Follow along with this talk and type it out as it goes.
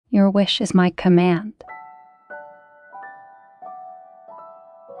Your wish is my command.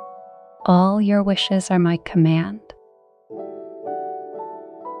 All your wishes are my command.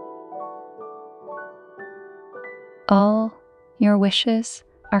 All your wishes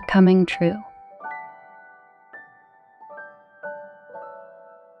are coming true.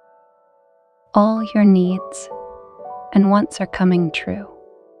 All your needs and wants are coming true.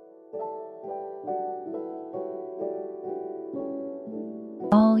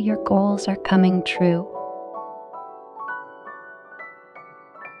 All your goals are coming true.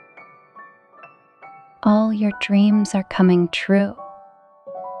 All your dreams are coming true.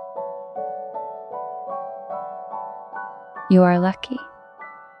 You are lucky.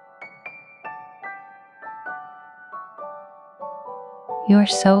 You are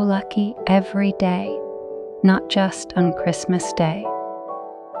so lucky every day, not just on Christmas Day.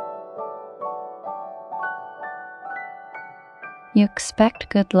 You expect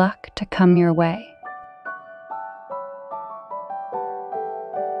good luck to come your way.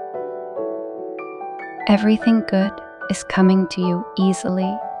 Everything good is coming to you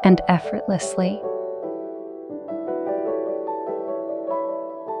easily and effortlessly.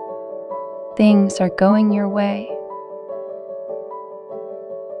 Things are going your way.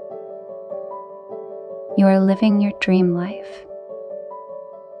 You are living your dream life.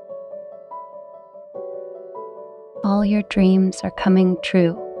 All your dreams are coming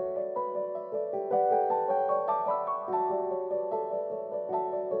true.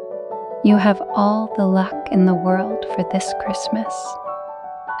 You have all the luck in the world for this Christmas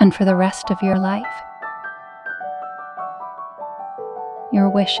and for the rest of your life. Your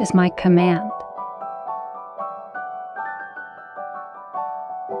wish is my command.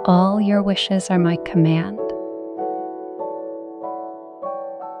 All your wishes are my command.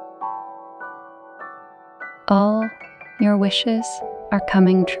 All your wishes are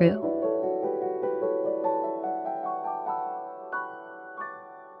coming true.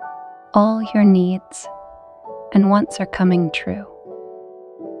 All your needs and wants are coming true.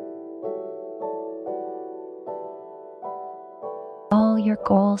 All your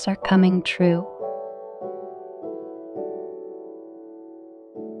goals are coming true.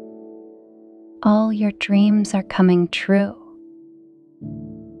 All your dreams are coming true.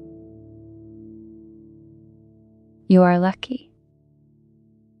 You are lucky.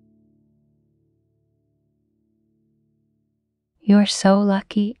 You are so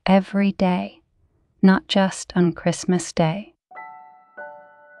lucky every day, not just on Christmas Day.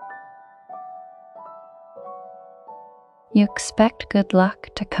 You expect good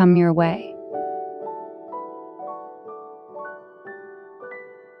luck to come your way.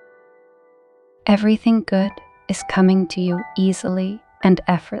 Everything good is coming to you easily and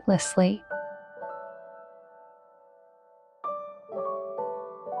effortlessly.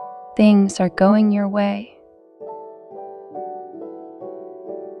 Things are going your way.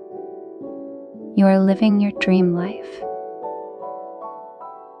 You are living your dream life.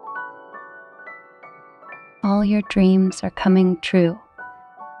 All your dreams are coming true.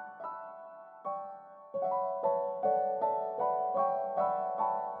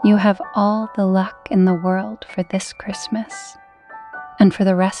 You have all the luck in the world for this Christmas and for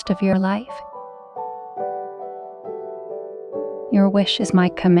the rest of your life. Your wish is my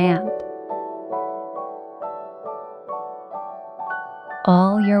command.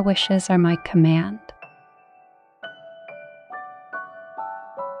 All your wishes are my command.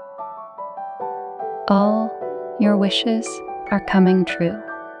 All your wishes are coming true.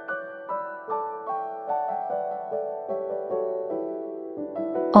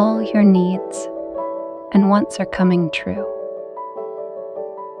 All your needs and wants are coming true.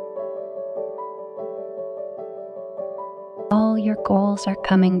 All your goals are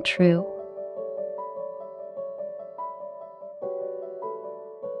coming true.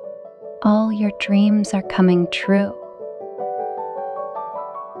 All your dreams are coming true.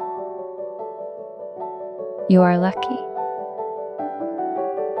 You are lucky.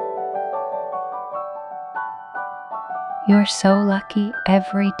 You are so lucky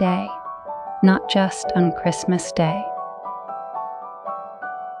every day, not just on Christmas Day.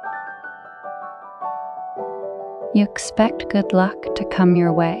 You expect good luck to come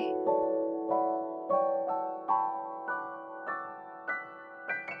your way.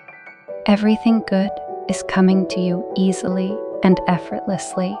 Everything good is coming to you easily and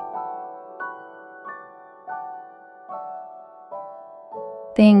effortlessly.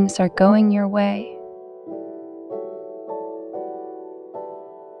 Things are going your way.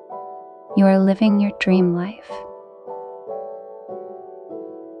 You are living your dream life.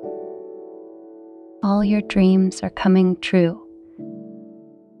 All your dreams are coming true.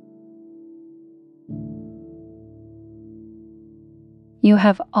 You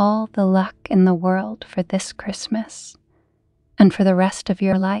have all the luck in the world for this Christmas and for the rest of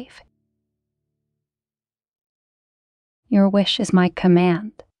your life. Your wish is my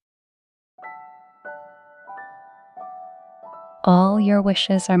command. All your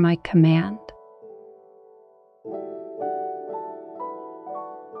wishes are my command.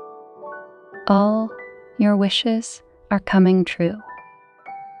 All your wishes are coming true.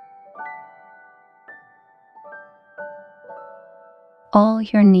 All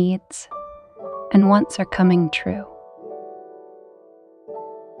your needs and wants are coming true.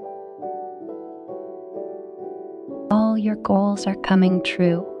 All your goals are coming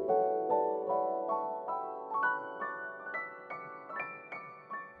true.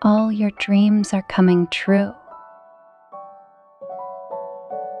 All your dreams are coming true.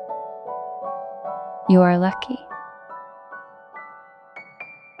 You are lucky.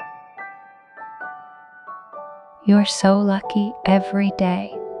 You are so lucky every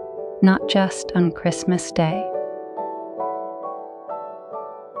day, not just on Christmas Day.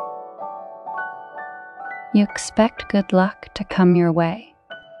 You expect good luck to come your way.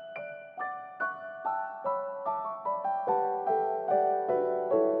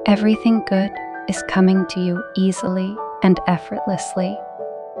 Everything good is coming to you easily and effortlessly.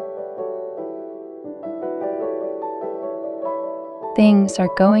 Things are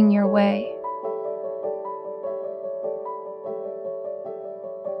going your way.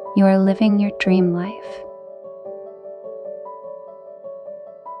 You are living your dream life.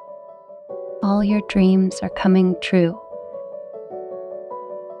 All your dreams are coming true.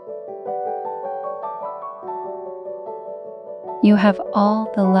 You have all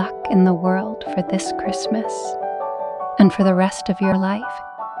the luck in the world for this Christmas and for the rest of your life.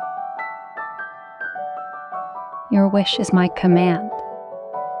 Your wish is my command.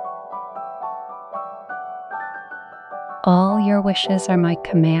 All your wishes are my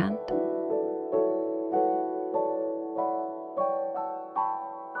command.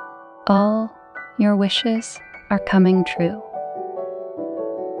 All your wishes are coming true.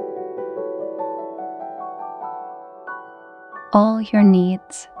 All your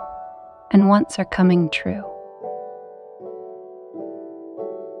needs and wants are coming true.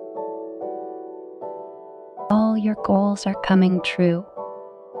 All your goals are coming true.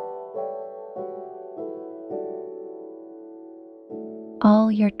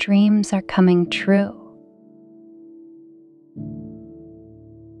 All your dreams are coming true.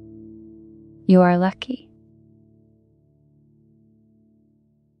 You are lucky.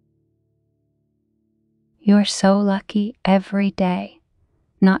 You are so lucky every day,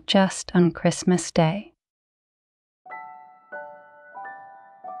 not just on Christmas Day.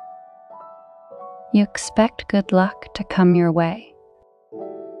 You expect good luck to come your way.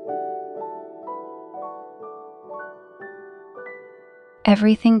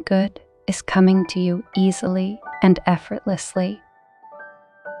 Everything good is coming to you easily and effortlessly.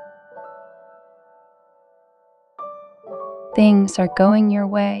 Things are going your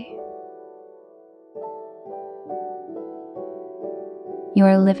way. You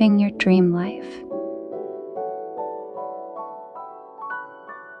are living your dream life.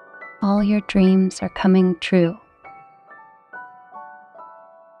 All your dreams are coming true.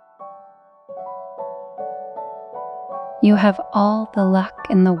 You have all the luck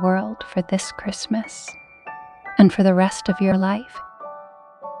in the world for this Christmas and for the rest of your life.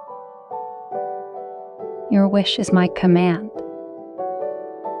 Your wish is my command.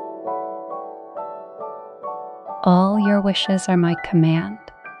 All your wishes are my command.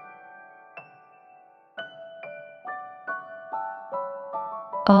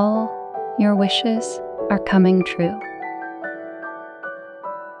 All your wishes are coming true.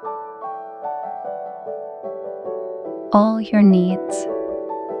 All your needs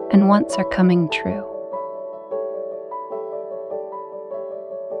and wants are coming true.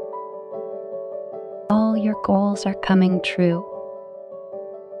 All your goals are coming true.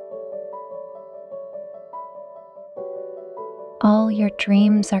 All your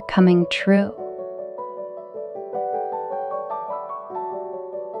dreams are coming true.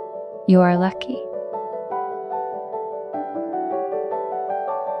 You are lucky.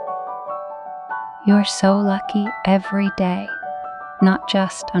 You are so lucky every day, not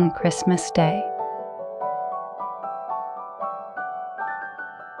just on Christmas Day.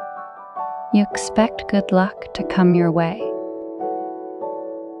 You expect good luck to come your way.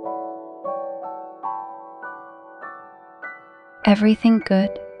 Everything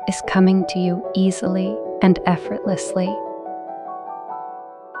good is coming to you easily and effortlessly.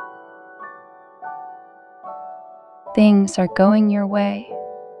 Things are going your way.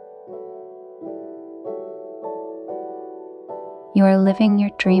 You are living your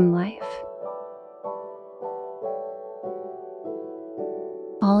dream life.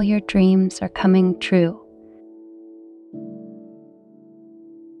 All your dreams are coming true.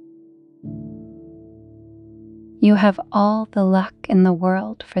 You have all the luck in the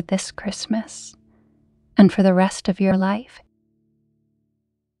world for this Christmas and for the rest of your life.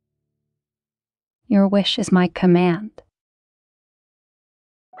 Your wish is my command.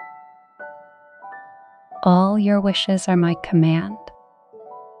 All your wishes are my command.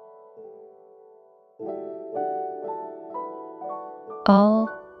 All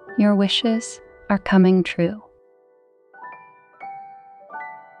your wishes are coming true.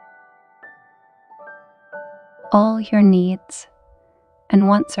 All your needs and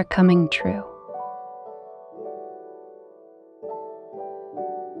wants are coming true.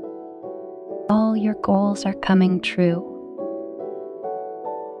 All your goals are coming true.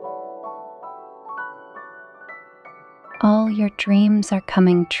 All your dreams are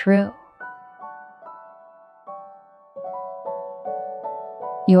coming true.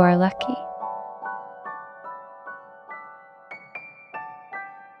 You are lucky.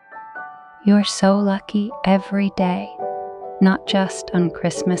 You are so lucky every day, not just on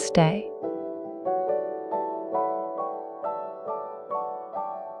Christmas Day.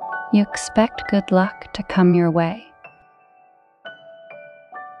 You expect good luck to come your way.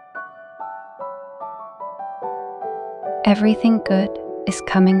 Everything good is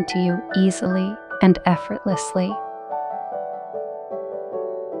coming to you easily and effortlessly.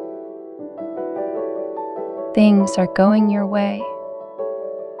 Things are going your way.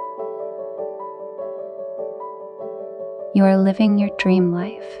 You are living your dream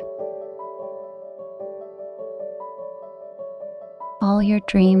life. All your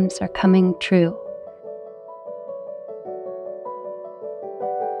dreams are coming true.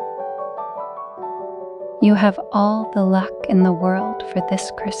 You have all the luck in the world for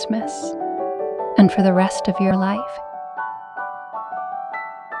this Christmas and for the rest of your life.